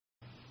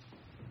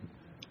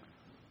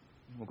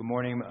Well, good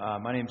morning.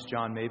 My name's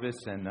John Mavis,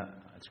 and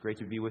it's great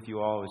to be with you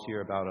all. I was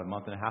here about a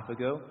month and a half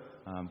ago.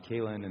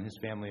 Kalen and his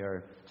family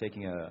are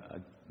taking a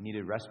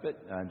needed respite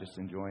and just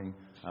enjoying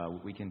a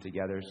weekend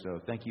together. So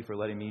thank you for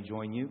letting me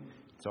join you.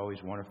 It's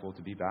always wonderful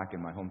to be back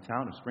in my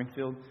hometown of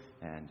Springfield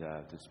and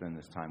to spend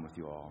this time with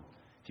you all.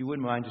 If you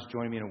wouldn't mind just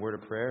joining me in a word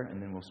of prayer, and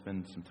then we'll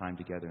spend some time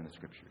together in the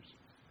Scriptures.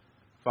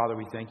 Father,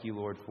 we thank you,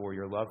 Lord, for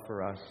your love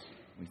for us.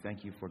 We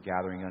thank you for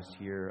gathering us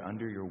here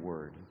under your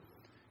word.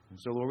 And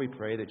so, Lord, we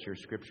pray that your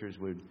Scriptures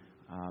would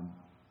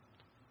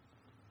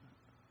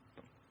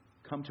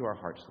come to our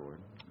hearts, Lord.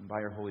 And by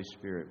your Holy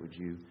Spirit, would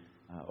you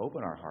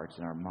open our hearts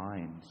and our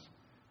minds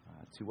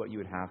to what you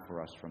would have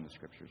for us from the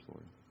Scriptures,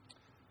 Lord.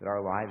 That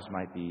our lives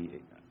might be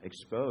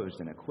exposed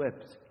and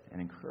equipped and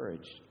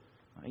encouraged,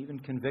 even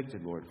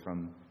convicted, Lord,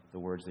 from the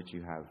words that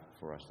you have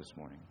for us this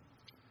morning.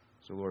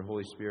 So, Lord,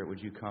 Holy Spirit,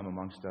 would you come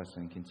amongst us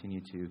and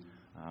continue to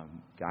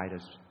guide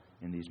us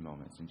in these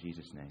moments. In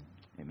Jesus' name,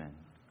 amen.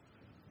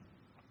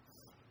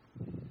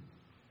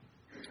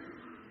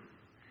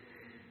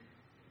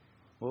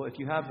 Well, if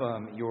you have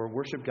your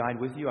worship guide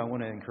with you, I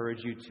want to encourage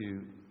you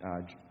to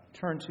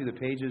turn to the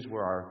pages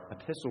where our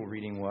epistle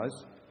reading was,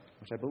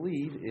 which I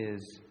believe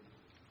is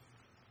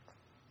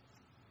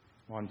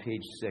on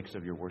page 6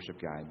 of your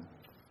worship guide.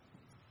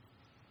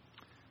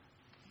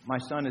 My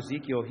son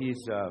Ezekiel,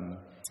 he's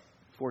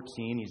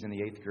 14, he's in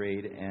the 8th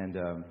grade, and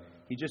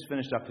he just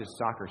finished up his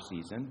soccer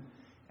season,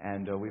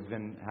 and we've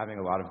been having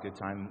a lot of good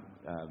time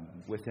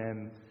with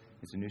him.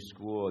 It's a new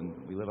school,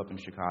 and we live up in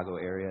the Chicago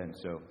area, and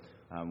so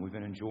we've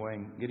been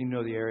enjoying getting to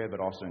know the area, but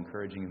also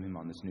encouraging him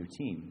on this new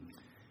team.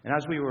 And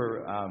as we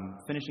were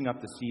finishing up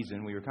the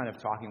season, we were kind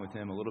of talking with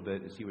him a little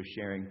bit as he was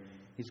sharing.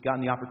 He's gotten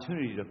the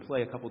opportunity to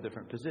play a couple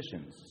different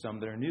positions, some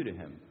that are new to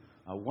him.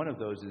 One of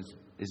those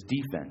is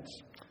defense.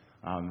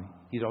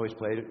 He's always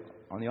played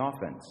on the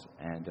offense,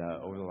 and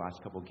over the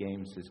last couple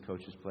games, his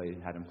coaches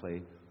had him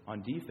play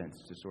on defense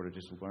to sort of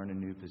just learn a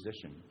new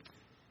position.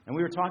 And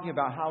we were talking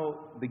about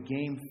how the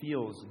game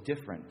feels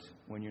different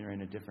when you're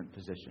in a different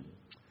position.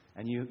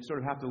 And you sort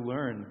of have to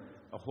learn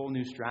a whole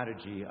new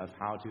strategy of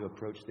how to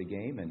approach the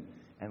game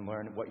and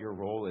learn what your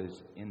role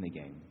is in the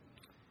game.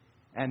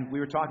 And we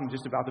were talking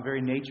just about the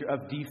very nature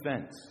of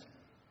defense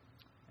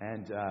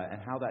and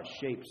how that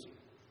shapes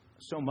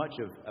so much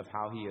of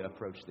how he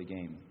approached the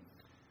game.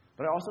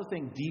 But I also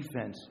think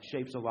defense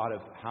shapes a lot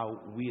of how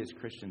we as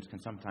Christians can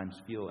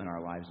sometimes feel in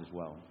our lives as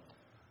well.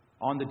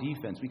 On the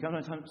defense, we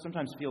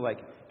sometimes feel like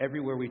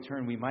everywhere we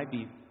turn, we might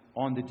be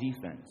on the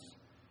defense.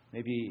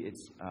 Maybe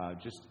it's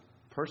just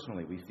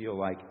personally, we feel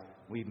like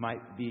we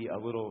might be a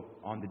little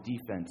on the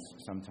defense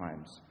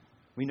sometimes.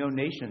 We know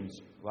nations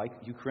like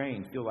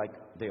Ukraine feel like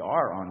they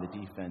are on the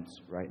defense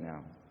right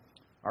now.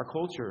 Our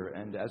culture,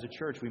 and as a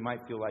church, we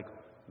might feel like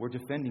we're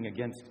defending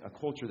against a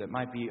culture that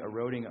might be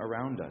eroding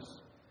around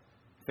us.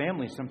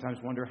 Families sometimes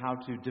wonder how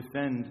to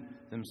defend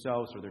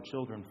themselves or their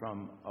children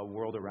from a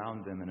world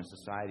around them and a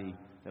society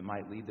that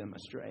might lead them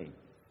astray.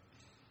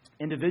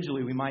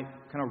 Individually, we might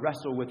kind of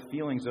wrestle with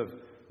feelings of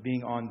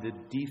being on the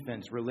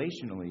defense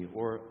relationally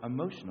or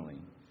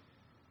emotionally.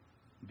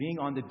 Being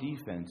on the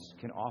defense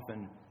can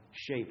often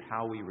shape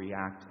how we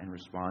react and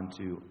respond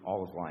to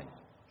all of life.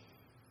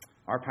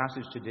 Our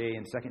passage today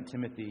in 2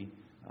 Timothy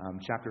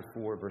chapter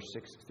 4, verse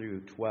 6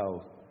 through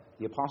 12,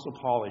 the Apostle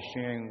Paul is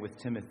sharing with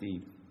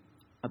Timothy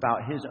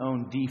about his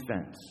own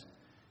defense.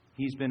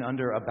 He's been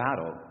under a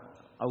battle,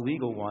 a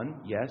legal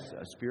one, yes,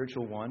 a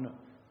spiritual one,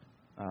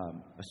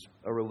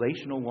 a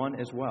relational one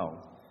as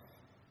well.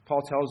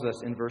 Paul tells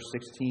us in verse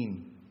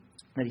 16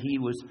 that he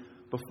was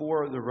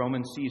before the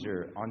Roman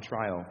Caesar on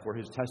trial for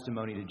his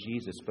testimony to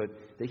Jesus, but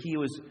that he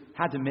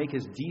had to make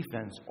his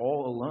defense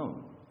all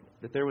alone,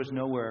 that there was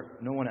no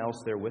one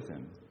else there with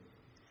him.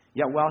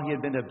 Yet while he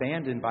had been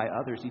abandoned by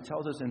others, he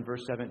tells us in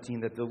verse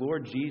 17 that the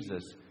Lord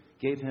Jesus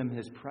gave him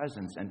his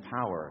presence and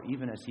power,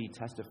 even as he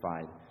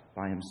testified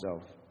by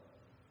himself.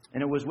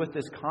 And it was with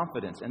this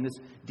confidence and this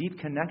deep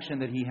connection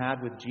that he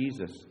had with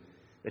Jesus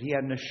that he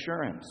had an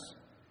assurance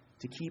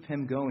to keep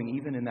him going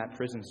even in that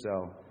prison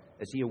cell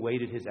as he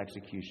awaited his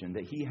execution,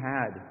 that he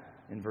had,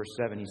 in verse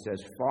 7, he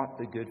says, fought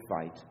the good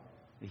fight,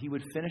 that he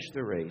would finish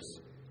the race,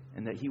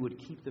 and that he would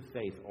keep the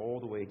faith all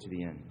the way to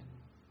the end.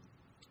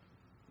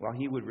 While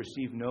he would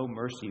receive no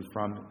mercy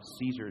from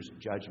Caesar's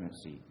judgment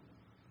seat,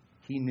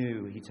 he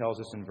knew, he tells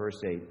us in verse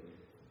 8,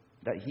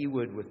 that he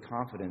would with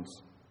confidence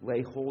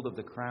lay hold of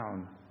the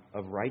crown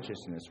of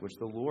righteousness, which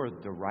the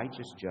Lord, the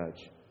righteous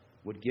judge,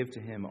 would give to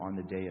him on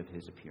the day of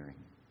his appearing.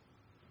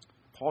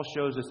 Paul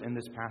shows us in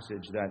this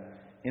passage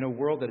that in a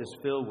world that is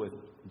filled with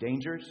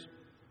dangers,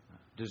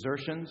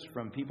 desertions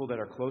from people that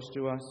are close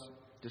to us,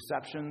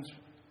 deceptions,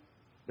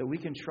 that we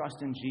can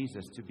trust in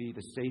Jesus to be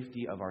the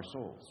safety of our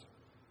souls,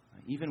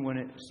 even when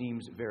it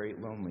seems very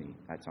lonely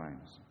at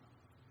times.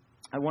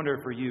 I wonder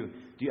for you,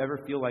 do you ever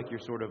feel like you're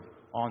sort of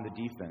on the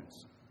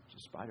defense? It's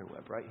a spider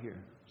web right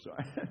here.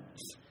 Sorry.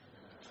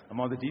 I'm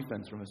on the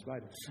defense from a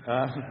spider.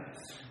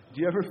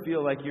 Do you ever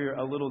feel like you're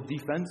a little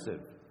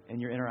defensive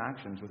in your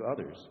interactions with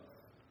others?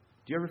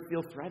 Do you ever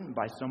feel threatened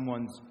by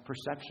someone's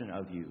perception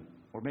of you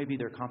or maybe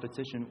their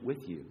competition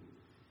with you?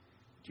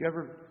 Do you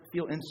ever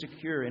feel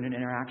insecure in an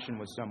interaction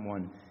with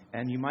someone,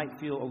 and you might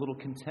feel a little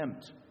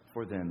contempt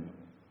for them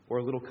or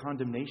a little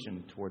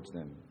condemnation towards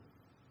them?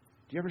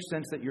 Do you ever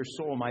sense that your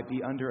soul might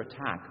be under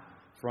attack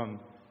from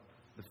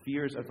the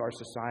fears of our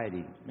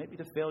society, maybe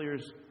the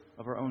failures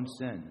of our own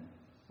sin,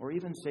 or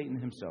even Satan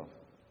himself,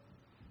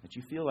 that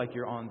you feel like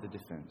you're on the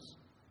defense?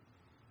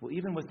 Well,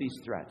 even with these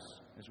threats,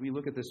 as we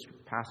look at this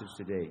passage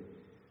today,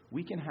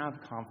 we can have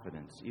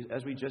confidence,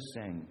 as we just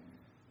sang,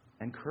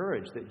 and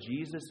courage that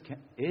Jesus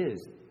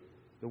is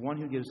the one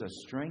who gives us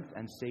strength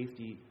and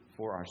safety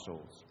for our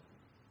souls.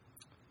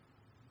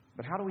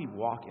 But how do we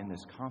walk in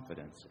this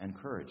confidence and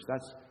courage?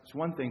 It's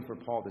one thing for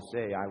Paul to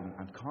say,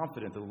 I'm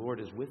confident the Lord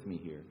is with me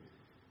here.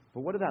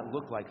 But what did that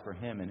look like for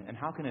him, and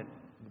how can it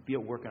be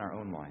at work in our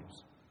own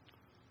lives?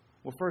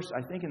 Well, first,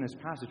 I think in this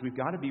passage, we've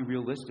got to be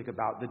realistic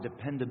about the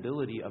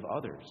dependability of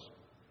others.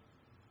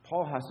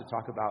 Paul has to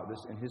talk about this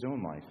in his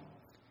own life.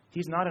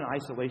 He's not an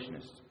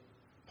isolationist.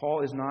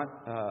 Paul is not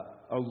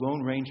a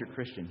Lone Ranger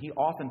Christian. He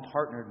often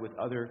partnered with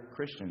other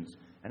Christians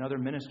and other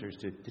ministers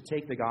to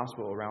take the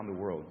gospel around the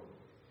world.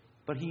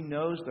 But he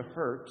knows the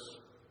hurts,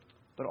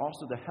 but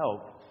also the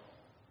help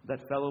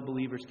that fellow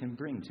believers can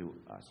bring to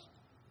us.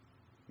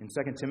 In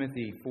 2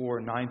 Timothy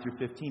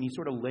 4:9-15, he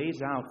sort of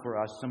lays out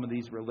for us some of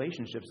these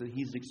relationships that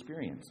he's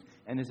experienced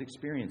and is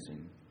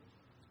experiencing.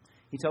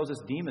 He tells us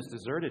Demas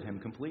deserted him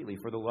completely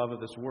for the love of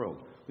this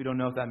world. We don't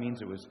know if that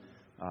means it was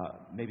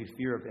maybe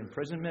fear of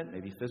imprisonment,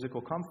 maybe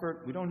physical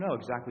comfort. We don't know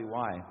exactly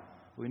why.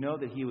 We know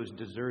that he was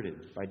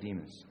deserted by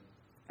Demas.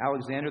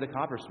 Alexander the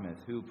coppersmith,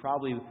 who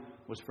probably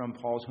was from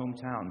Paul's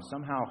hometown,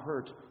 somehow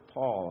hurt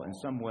Paul in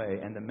some way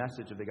and the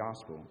message of the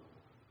gospel.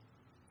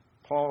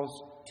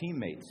 Paul's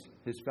teammates,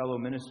 his fellow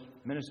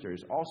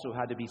ministers, also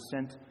had to be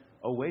sent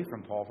away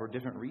from Paul for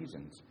different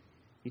reasons.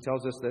 He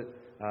tells us that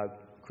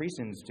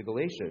Crescens to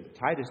Galatia,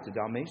 Titus to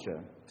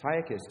Dalmatia,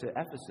 Tychicus to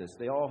Ephesus,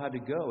 they all had to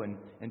go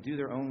and do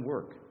their own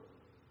work.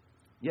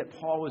 Yet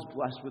Paul was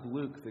blessed with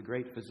Luke, the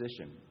great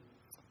physician,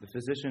 the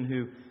physician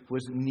who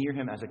was near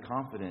him as a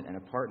confidant and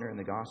a partner in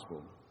the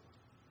gospel.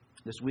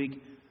 This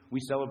week, we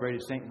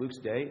celebrated St. Luke's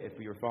Day, if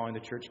we were following the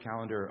church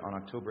calendar, on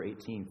October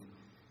 18th.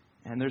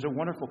 And there's a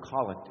wonderful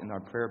collect in our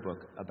prayer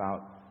book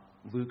about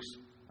Luke's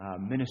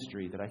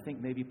ministry that I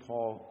think maybe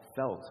Paul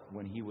felt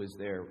when he was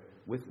there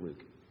with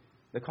Luke.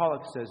 The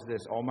collect says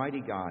this: Almighty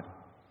God,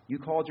 you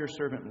called your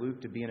servant Luke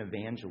to be an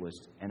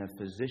evangelist and a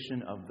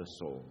physician of the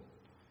soul.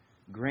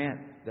 Grant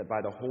that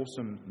by the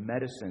wholesome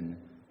medicine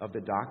of the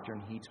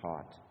doctrine he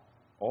taught,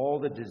 all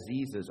the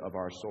diseases of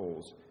our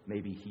souls may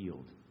be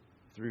healed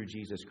through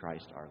Jesus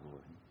Christ our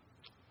Lord.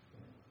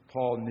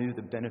 Paul knew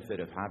the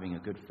benefit of having a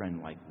good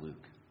friend like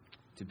Luke,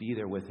 to be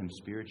there with him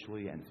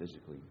spiritually and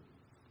physically.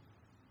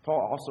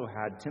 Paul also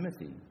had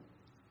Timothy.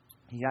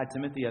 He had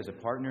Timothy as a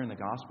partner in the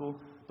gospel,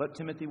 but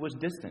Timothy was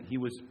distant. He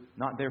was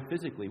not there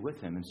physically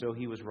with him, and so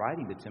he was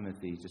writing to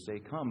Timothy to say,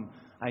 come,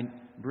 I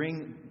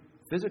bring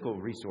physical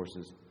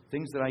resources,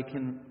 things that I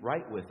can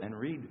write with and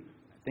read,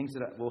 things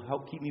that will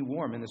help keep me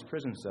warm in this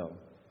prison cell.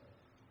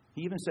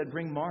 He even said,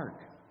 bring Mark,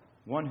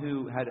 one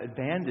who had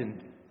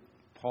abandoned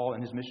Paul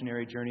in his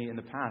missionary journey in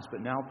the past,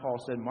 but now Paul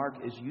said Mark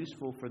is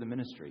useful for the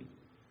ministry.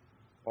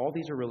 All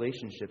these are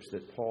relationships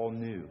that Paul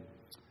knew,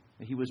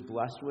 that he was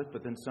blessed with,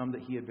 but then some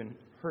that he had been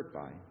hurt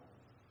by.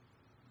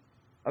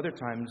 Other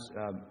times,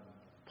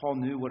 Paul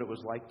knew what it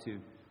was like to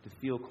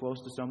feel close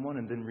to someone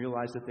and then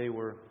realize that they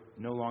were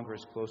no longer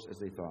as close as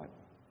they thought.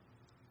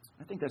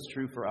 I think that's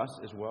true for us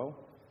as well.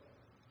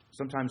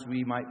 Sometimes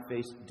we might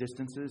face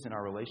distances in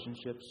our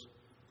relationships.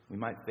 We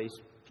might face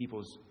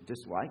people's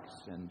dislikes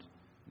and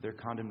their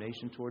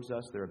condemnation towards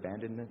us, their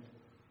abandonment.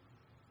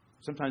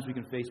 Sometimes we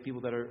can face people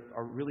that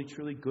are really,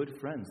 truly good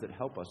friends that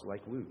help us,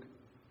 like Luke.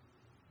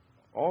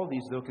 All of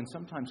these, though, can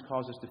sometimes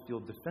cause us to feel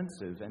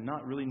defensive and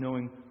not really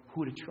knowing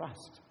who to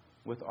trust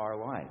with our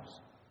lives.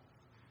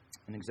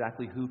 And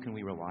exactly who can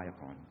we rely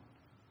upon?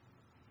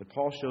 But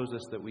Paul shows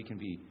us that we can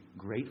be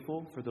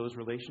grateful for those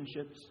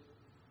relationships,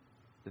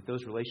 that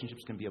those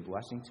relationships can be a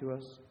blessing to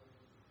us,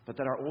 but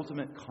that our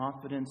ultimate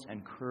confidence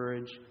and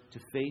courage to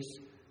face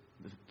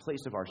the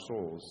place of our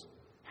souls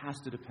has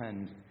to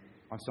depend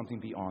on something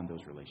beyond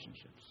those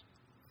relationships.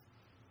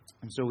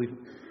 And so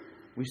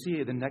we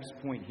see the next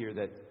point here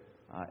that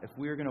if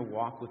we're going to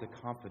walk with a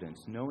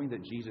confidence, knowing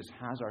that Jesus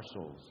has our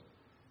souls,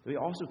 we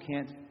also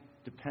can't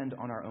depend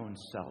on our own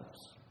selves.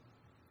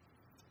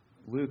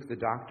 Luke, the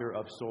doctor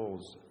of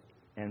souls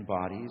and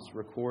bodies,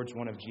 records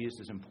one of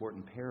Jesus'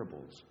 important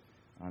parables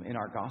in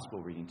our gospel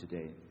reading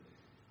today.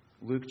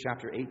 Luke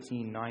chapter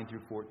 18,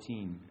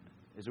 9-14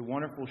 is a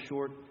wonderful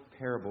short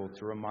parable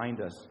to remind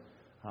us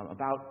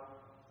about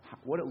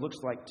what it looks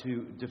like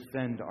to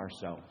defend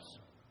ourselves.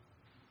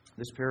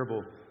 This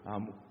parable,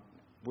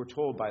 we're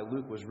told by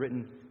Luke, was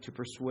written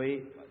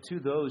to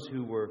those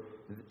who were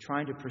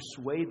trying to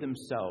persuade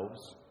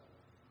themselves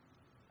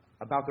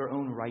about their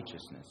own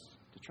righteousness,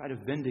 to try to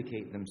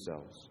vindicate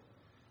themselves.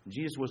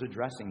 Jesus was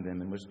addressing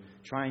them and was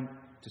trying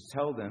to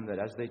tell them that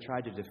as they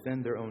tried to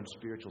defend their own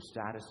spiritual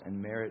status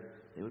and merit,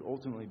 they would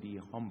ultimately be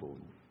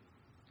humbled.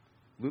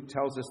 Luke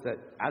tells us that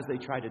as they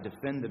try to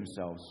defend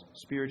themselves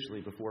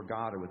spiritually before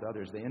God or with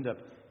others, they end up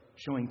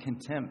showing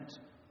contempt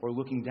or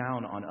looking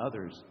down on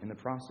others in the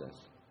process.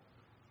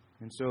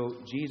 And so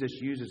Jesus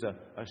uses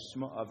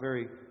a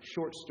very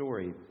short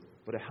story,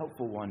 but a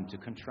helpful one, to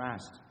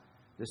contrast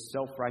this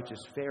self-righteous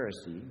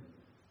Pharisee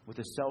with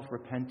a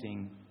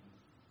self-repenting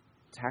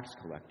tax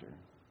collector.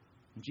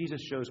 And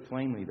Jesus shows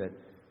plainly that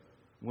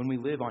when we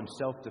live on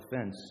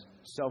self-defense,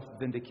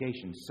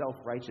 self-vindication,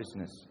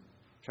 self-righteousness,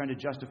 trying to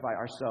justify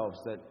ourselves,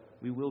 that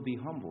we will be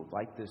humbled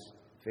like this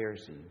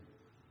Pharisee.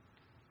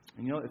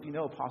 And if you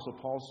know Apostle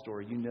Paul's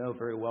story, you know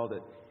very well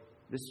that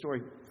this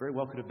story very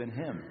well could have been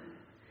him.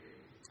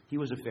 He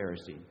was a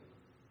Pharisee,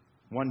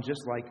 one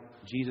just like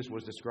Jesus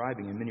was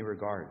describing in many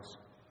regards.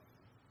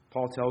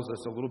 Paul tells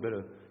us a little bit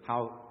of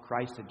how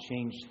Christ had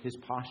changed his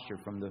posture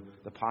from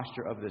the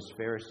posture of this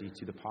Pharisee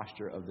to the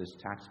posture of this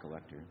tax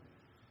collector.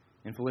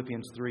 In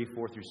Philippians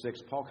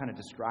 3:4-6, Paul kind of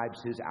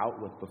describes his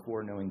outlook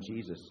before knowing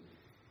Jesus.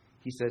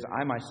 He says,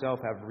 "I myself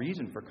have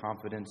reason for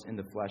confidence in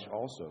the flesh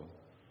also.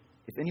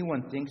 If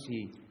anyone thinks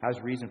he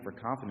has reason for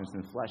confidence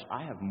in the flesh,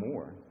 I have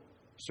more.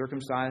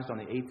 Circumcised on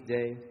the 8th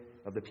day,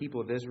 of the people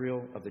of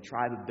Israel, of the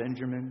tribe of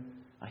Benjamin,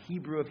 a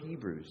Hebrew of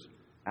Hebrews,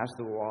 as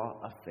to the law,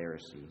 a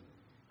Pharisee,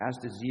 as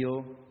to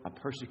zeal, a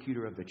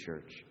persecutor of the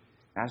church,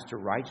 as to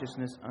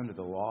righteousness under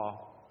the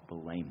law,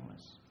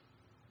 blameless."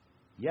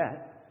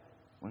 Yet,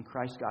 when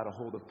Christ got a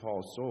hold of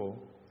Paul's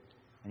soul,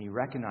 and he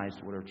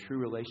recognized what a true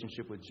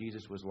relationship with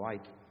Jesus was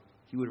like,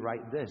 he would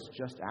write this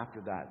just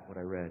after that, what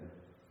I read.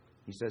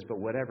 He says, "But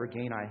whatever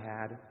gain I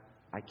had,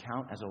 I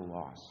count as a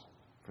loss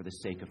for the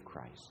sake of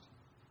Christ.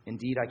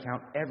 Indeed, I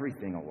count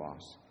everything a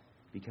loss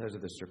because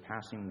of the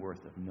surpassing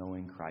worth of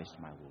knowing Christ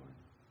my Lord."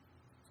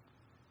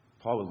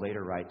 Paul would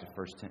later write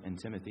in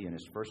Timothy, in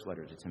his first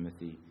letter to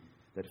Timothy,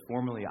 that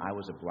formerly I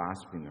was a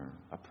blasphemer,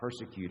 a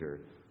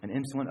persecutor, an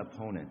insolent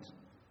opponent,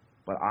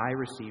 but I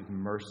received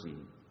mercy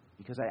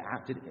because I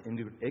acted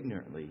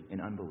ignorantly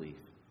in unbelief.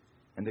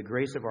 And the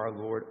grace of our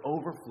Lord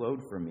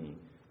overflowed for me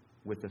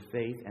with the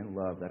faith and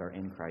love that are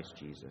in Christ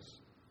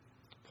Jesus.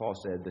 Paul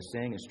said, "The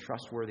saying is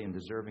trustworthy and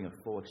deserving of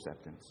full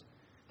acceptance,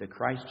 that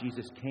Christ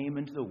Jesus came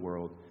into the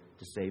world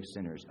to save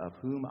sinners, of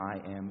whom I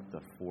am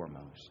the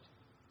foremost."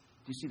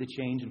 Do you see the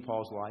change in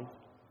Paul's life?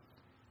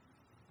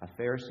 A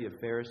Pharisee of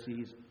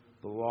Pharisees,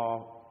 the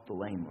law,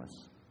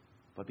 blameless.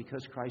 But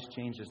because Christ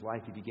changed his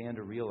life, he began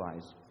to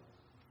realize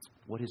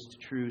what his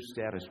true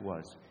status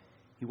was.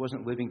 He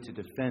wasn't living to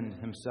defend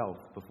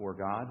himself before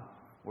God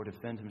or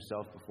defend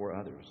himself before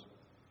others.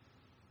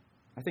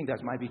 I think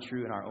that might be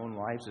true in our own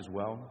lives as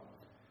well.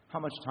 How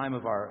much time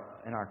in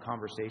our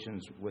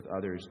conversations with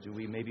others do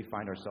we maybe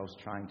find ourselves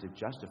trying to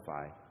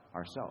justify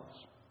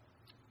ourselves?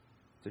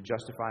 To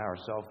justify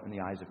ourselves in the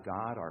eyes of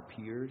God, our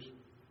peers,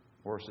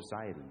 or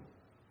society?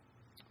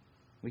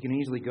 We can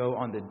easily go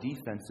on the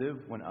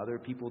defensive when other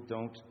people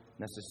don't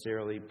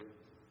necessarily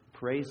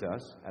praise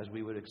us as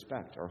we would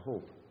expect or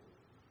hope.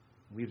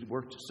 We've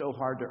worked so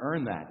hard to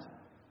earn that,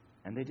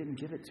 and they didn't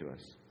give it to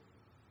us.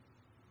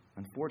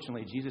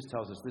 Unfortunately, Jesus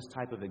tells us this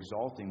type of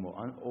exalting will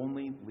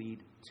only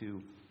lead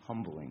to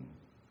humbling.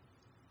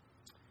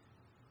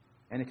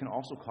 And it can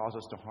also cause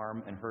us to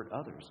harm and hurt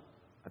others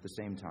at the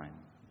same time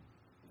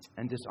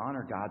and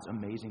dishonor God's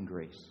amazing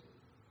grace.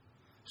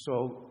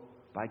 So,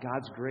 by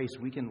God's grace,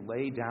 we can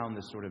lay down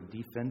this sort of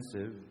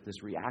defensive,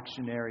 this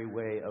reactionary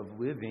way of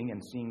living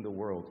and seeing the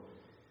world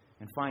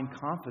and find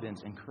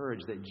confidence and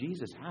courage that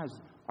Jesus has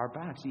our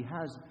backs. He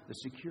has the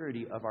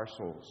security of our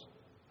souls.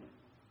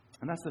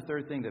 And that's the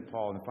third thing that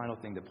Paul, and the final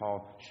thing that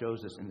Paul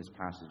shows us in this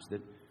passage,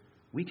 that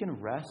we can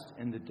rest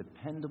in the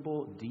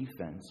dependable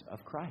defense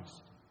of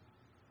Christ.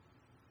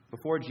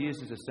 Before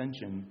Jesus'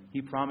 ascension,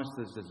 he promised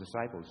his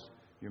disciples,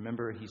 you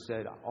remember, he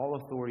said, "All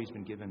authority has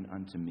been given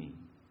unto me."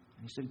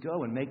 And he said,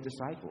 "Go and make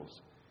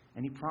disciples."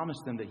 And he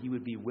promised them that he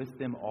would be with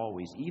them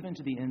always, even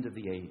to the end of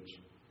the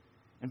age.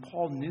 And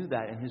Paul knew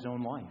that in his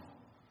own life.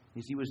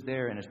 As he was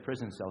there in his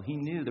prison cell, he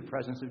knew the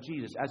presence of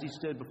Jesus. As he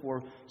stood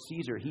before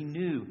Caesar, he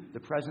knew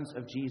the presence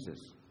of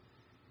Jesus.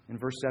 In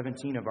verse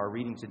 17 of our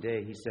reading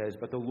today, he says,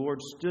 "But the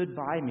Lord stood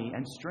by me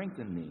and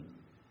strengthened me,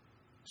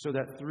 so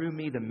that through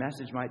me the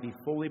message might be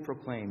fully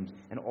proclaimed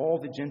and all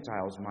the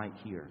Gentiles might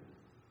hear."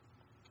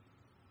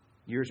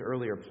 Years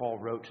earlier, Paul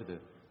wrote to the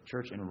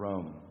church in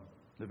Rome,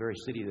 the very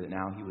city that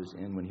now he was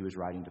in when he was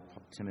writing to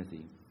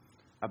Timothy,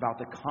 about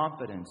the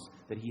confidence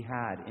that he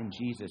had in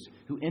Jesus,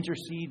 who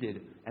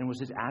interceded and was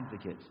his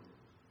advocate,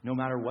 no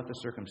matter what the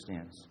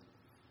circumstance.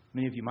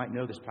 Many of you might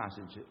know this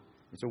passage.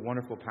 It's a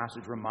wonderful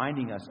passage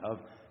reminding us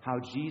of how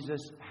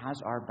Jesus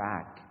has our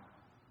back,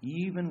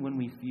 even when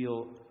we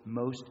feel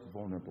most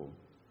vulnerable.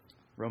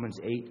 Romans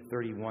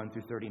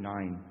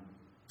 8:31-39.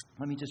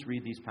 Let me just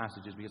read these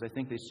passages because I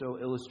think they so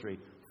illustrate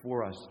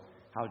for us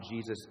how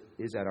Jesus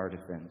is at our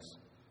defense.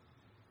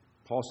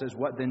 Paul says,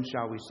 "What then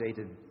shall we say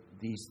to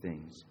these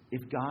things?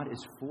 If God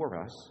is for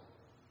us,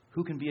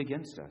 who can be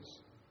against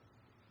us?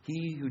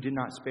 He who did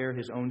not spare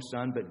his own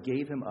son, but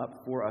gave him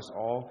up for us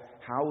all,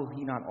 how will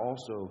he not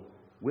also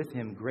with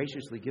him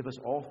graciously give us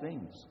all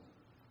things?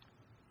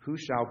 Who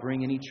shall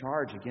bring any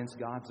charge against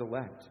God's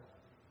elect?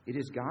 It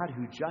is God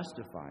who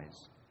justifies.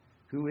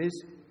 Who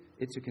is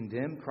it to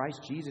condemn?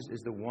 Christ Jesus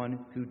is the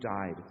one who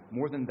died.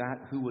 More than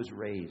that, who was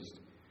raised,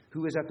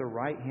 who is at the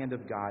right hand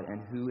of God,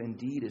 and who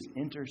indeed is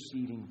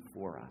interceding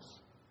for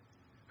us.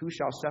 Who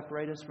shall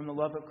separate us from the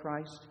love of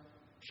Christ?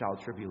 Shall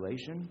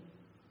tribulation,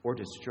 or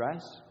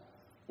distress,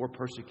 or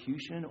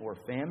persecution, or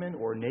famine,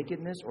 or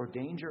nakedness, or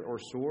danger, or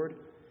sword?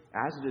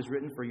 As it is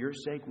written, for your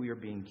sake we are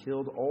being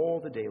killed all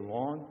the day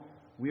long.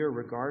 We are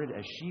regarded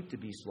as sheep to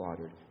be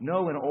slaughtered.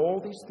 No, in all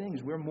these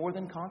things we're more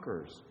than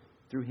conquerors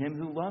through him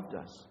who loved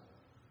us.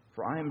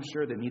 For I am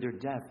sure that neither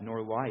death,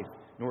 nor life,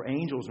 nor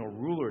angels, nor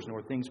rulers,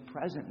 nor things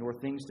present, nor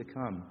things to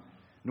come,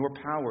 nor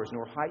powers,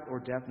 nor height or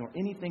depth, nor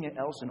anything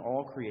else in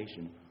all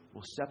creation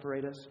will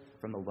separate us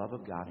from the love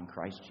of God in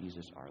Christ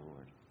Jesus our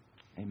Lord.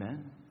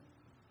 Amen.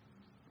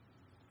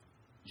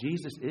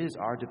 Jesus is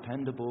our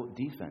dependable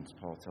defense,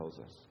 Paul tells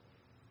us.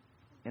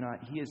 And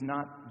he is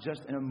not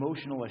just an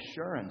emotional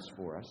assurance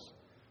for us,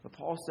 but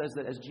Paul says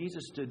that as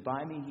Jesus stood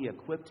by me, he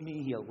equipped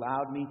me, he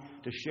allowed me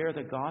to share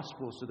the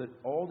gospel so that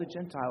all the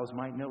Gentiles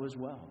might know as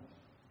well.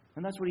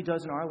 And that's what he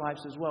does in our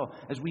lives as well.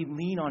 As we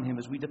lean on him,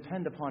 as we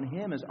depend upon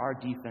him as our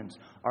defense,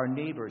 our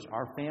neighbors,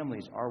 our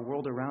families, our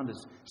world around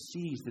us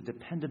sees the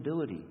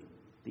dependability,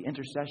 the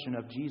intercession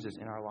of Jesus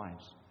in our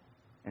lives,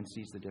 and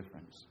sees the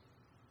difference.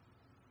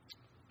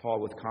 Paul,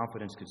 with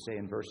confidence, could say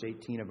in verse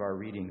 18 of our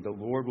reading, "The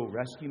Lord will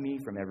rescue me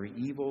from every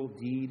evil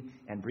deed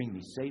and bring me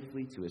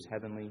safely to his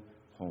heavenly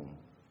home."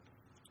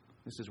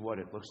 This is what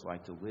it looks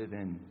like to live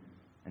in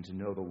and to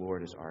know the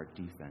Lord as our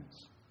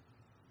defense.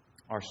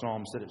 Our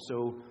psalm said it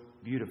so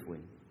beautifully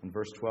in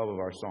verse 12 of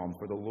our psalm,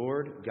 "For the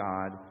Lord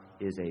God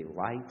is a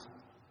light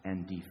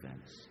and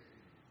defense."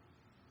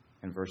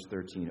 And verse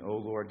 13, "O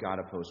Lord God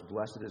of hosts,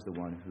 blessed is the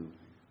one who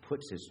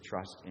puts his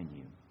trust in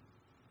you."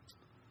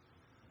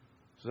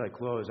 So as I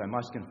close, I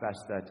must confess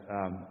that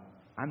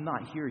I'm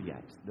not here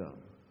yet, though.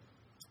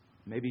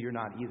 Maybe you're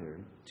not either.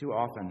 Too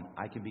often,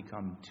 I can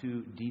become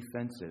too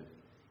defensive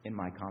in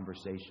my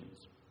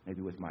conversations.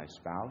 Maybe with my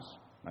spouse,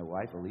 my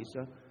wife,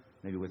 Elisa.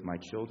 Maybe with my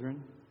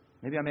children.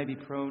 Maybe I may be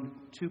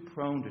too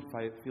prone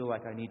to feel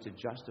like I need to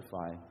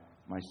justify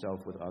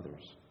myself with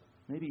others.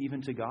 Maybe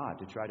even to God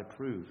to try to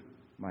prove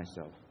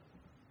myself.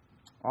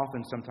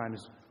 Often,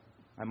 sometimes,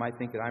 I might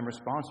think that I'm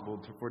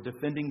responsible for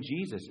defending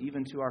Jesus,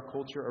 even to our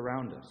culture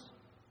around us.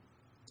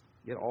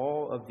 Yet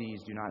all of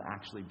these do not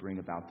actually bring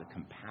about the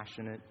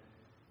compassionate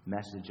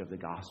message of the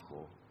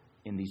gospel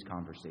in these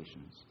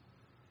conversations.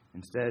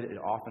 Instead, it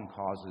often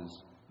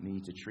causes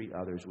me to treat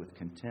others with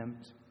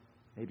contempt,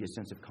 maybe a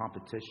sense of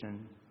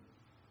competition,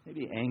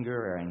 maybe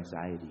anger or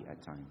anxiety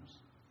at times.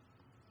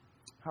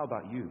 How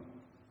about you?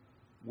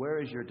 Where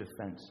is your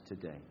defense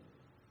today?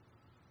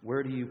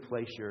 Where do you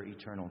place your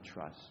eternal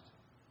trust?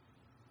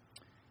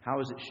 How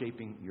is it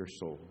shaping your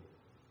soul?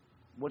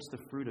 What's the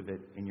fruit of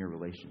it in your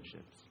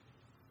relationships?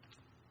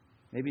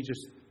 Maybe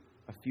just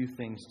a few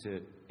things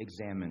to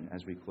examine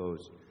as we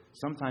close.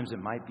 Sometimes it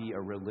might be a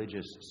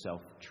religious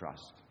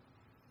self-trust,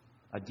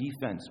 a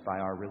defense by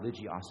our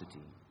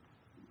religiosity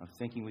of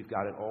thinking we've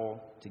got it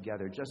all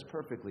together just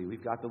perfectly.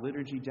 We've got the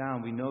liturgy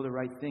down. We know the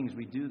right things.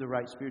 We do the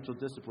right spiritual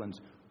disciplines.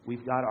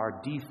 We've got our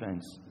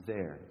defense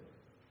there.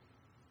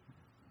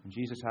 And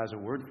Jesus has a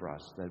word for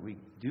us that we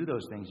do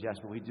those things, yes,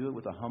 but we do it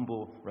with a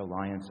humble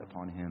reliance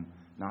upon him,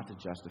 not to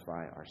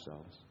justify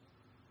ourselves.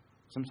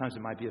 Sometimes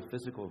it might be a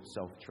physical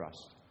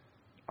self-trust.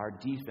 Our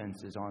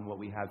defense is on what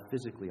we have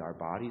physically, our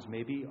bodies,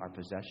 maybe, our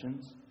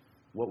possessions,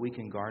 what we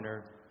can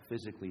garner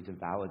physically to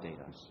validate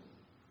us.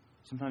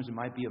 Sometimes it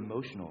might be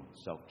emotional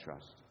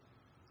self-trust.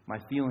 My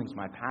feelings,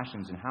 my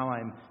passions, and how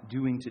I'm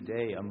doing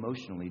today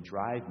emotionally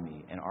drive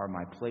me and are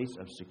my place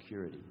of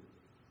security.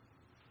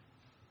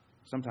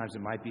 Sometimes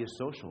it might be a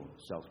social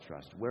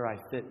self-trust, where I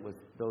fit with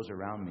those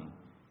around me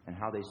and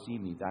how they see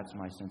me. That's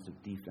my sense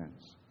of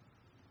defense.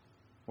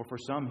 Or for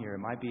some here, it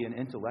might be an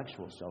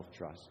intellectual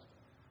self-trust.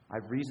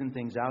 I've reasoned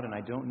things out and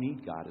I don't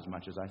need God as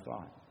much as I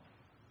thought.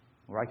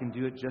 Or I can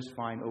do it just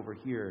fine over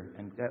here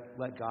and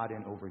let God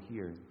in over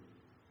here.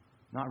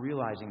 Not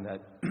realizing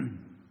that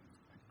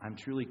I'm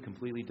truly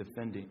completely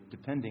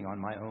depending on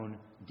my own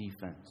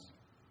defense.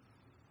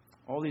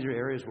 All these are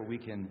areas where we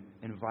can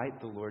invite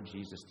the Lord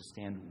Jesus to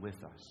stand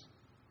with us,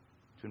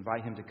 to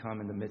invite him to come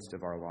in the midst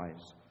of our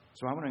lives.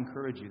 So I want to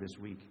encourage you this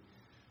week.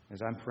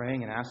 As I'm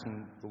praying and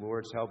asking the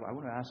Lord's help, I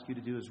want to ask you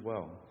to do as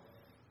well.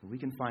 We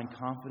can find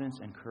confidence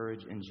and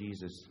courage in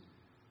Jesus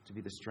to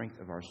be the strength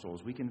of our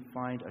souls. We can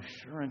find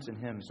assurance in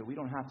him so we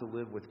don't have to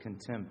live with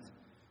contempt,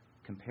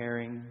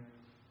 comparing,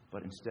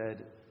 but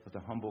instead with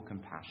the humble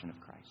compassion of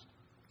Christ.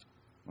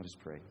 Let us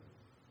pray.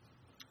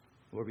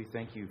 Lord, we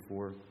thank you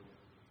for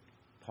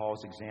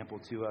Paul's example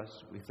to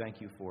us. We thank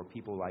you for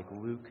people like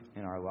Luke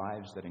in our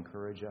lives that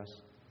encourage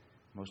us.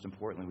 Most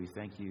importantly, we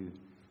thank you,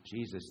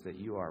 Jesus, that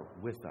you are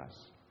with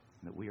us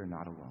and that we are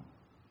not alone.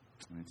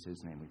 And it's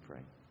his name we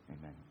pray.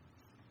 Amen.